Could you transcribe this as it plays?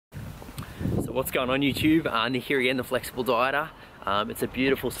So what's going on YouTube? Nick here again, the Flexible Dieter. It's a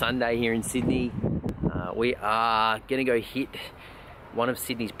beautiful Sunday here in Sydney. We are gonna go hit one of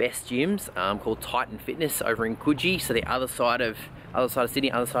Sydney's best gyms called Titan Fitness over in Coogee. So the other side of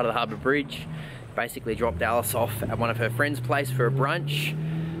Sydney, other side of the Harbour Bridge. Basically dropped Alice off at one of her friend's place for a brunch.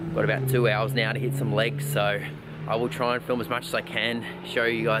 Got about 2 hours now to hit some legs, so I will try and film as much as I can, show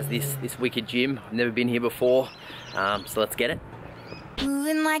you guys this wicked gym. I've never been here before, so let's get it.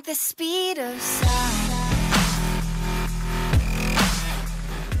 Moving like the speed of sound.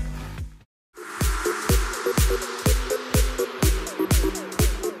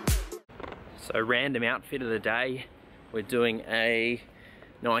 So random outfit of the day. We're doing a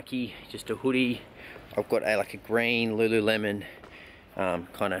Nike, just a hoodie. I've got like a green Lululemon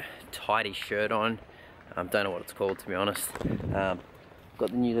kind of tighty shirt on. Don't know what it's called, to be honest. Got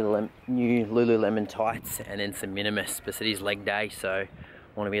the new Lululemon tights and then some Minimus, but it is leg day, so I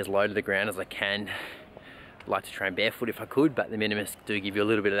want to be as low to the ground as I can. I'd like to train barefoot if I could, but the Minimus do give you a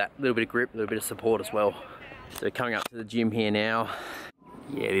little bit of that, little bit of grip, a little bit of support as well. So coming up to the gym here now.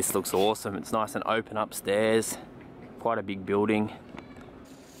 Yeah, this looks awesome. It's nice and open upstairs. Quite a big building.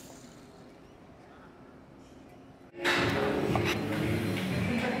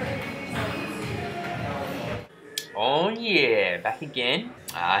 Oh yeah, back again.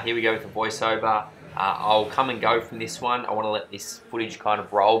 Here we go with the voiceover. I'll come and go from this one. I want to let this footage kind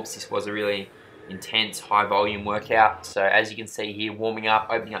of roll because this was a really intense, high volume workout. So as you can see here, warming up,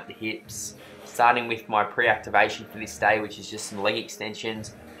 opening up the hips, starting with my pre-activation for this day, which is just some leg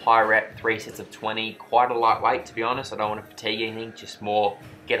extensions, high rep, 3 sets of 20, quite a lightweight to be honest. I don't want to fatigue anything, just more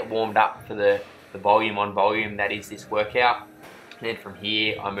get it warmed up for the volume on volume that is this workout. And then from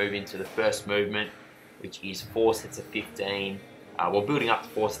here, I move into the first movement, which is 4 sets of 15. We're building up to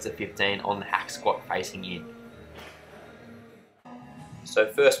 4 sets of 15 on the hack squat facing in. So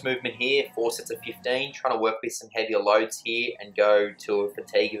first movement here, 4 sets of 15, trying to work with some heavier loads here and go to a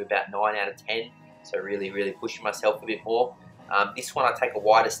fatigue of about 9 out of 10. So really pushing myself a bit more. This one I take a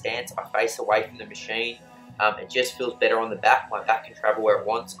wider stance, I face away from the machine. It just feels better on the back, my back can travel where it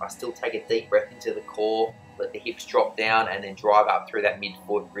wants. I still take a deep breath into the core, let the hips drop down and then drive up through that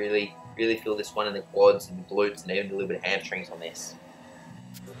mid-foot. Really feel this one in the quads and the glutes and even a little bit of hamstrings on this.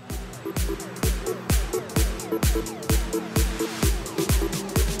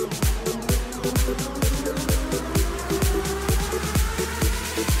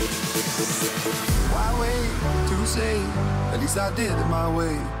 Why wait to say, at least I did it my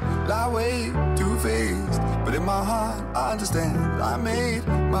way. Lie way too faced, but in my heart I understand. I made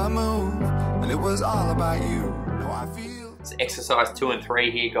my move and it was all about you. No, I feel. So exercise 2 and 3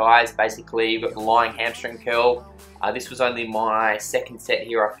 here, guys. Basically, you've got the lying hamstring curl. This was only my second set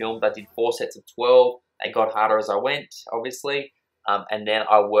here I filmed. I did 4 sets of 12. They got harder as I went, obviously. And then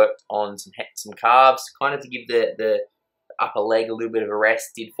I worked on some calves, kind of to give the upper leg a little bit of a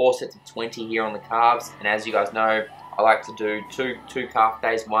rest. Did 4 sets of 20 here on the calves. And as you guys know, I like to do two calf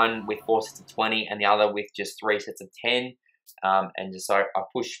days, one with 4 sets of 20 and the other with just 3 sets of 10. And just so I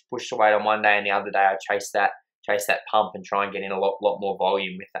push the weight on one day and the other day I chase that pump and try and get in a lot more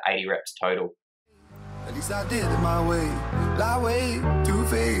volume with the 80 reps total. At least I did it my way. Lie way too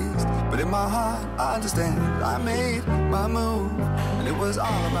faced, but in my heart I understand. I made my move and it was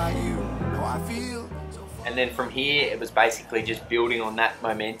all about you. No, I feel so. And then from here it was basically just building on that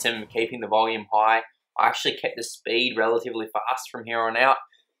momentum, keeping the volume high. I actually kept the speed relatively fast from here on out.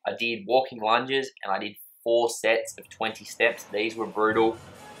 I did walking lunges and I did 4 sets of 20 steps. These were brutal.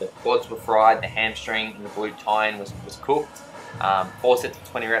 The quads were fried, the hamstring and the glute tie-in was cooked. 4 sets of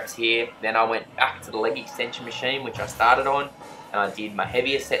 20 reps here. Then I went back to the leg extension machine, which I started on, and I did my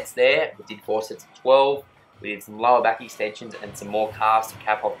heavier sets there. We did 4 sets of 12. We did some lower back extensions and some more calves to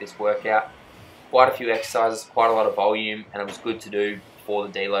cap off this workout. Quite a few exercises, quite a lot of volume, and it was good to do before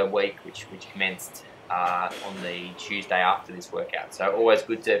the deload week, which commenced on the Tuesday after this workout. So always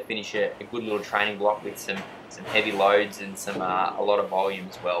good to finish a good little training block with some heavy loads and a lot of volume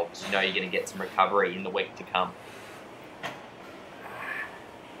as well, because you know you're going to get some recovery in the week to come.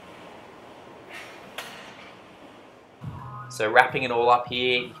 So wrapping it all up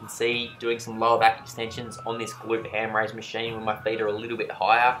here, you can see doing some lower back extensions on this glute ham raise machine when my feet are a little bit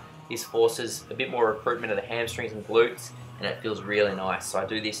higher. This forces a bit more recruitment of the hamstrings and glutes, and it feels really nice. So I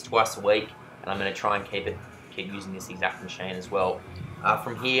do this twice a week, and I'm going to try and keep using this exact machine as well.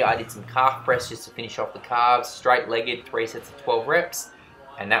 From here, I did some calf press just to finish off the calves, straight-legged, 3 sets of 12 reps,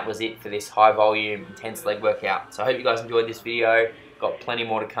 and that was it for this high-volume, intense leg workout. So I hope you guys enjoyed this video. Got plenty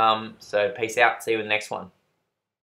more to come, so peace out. See you in the next one.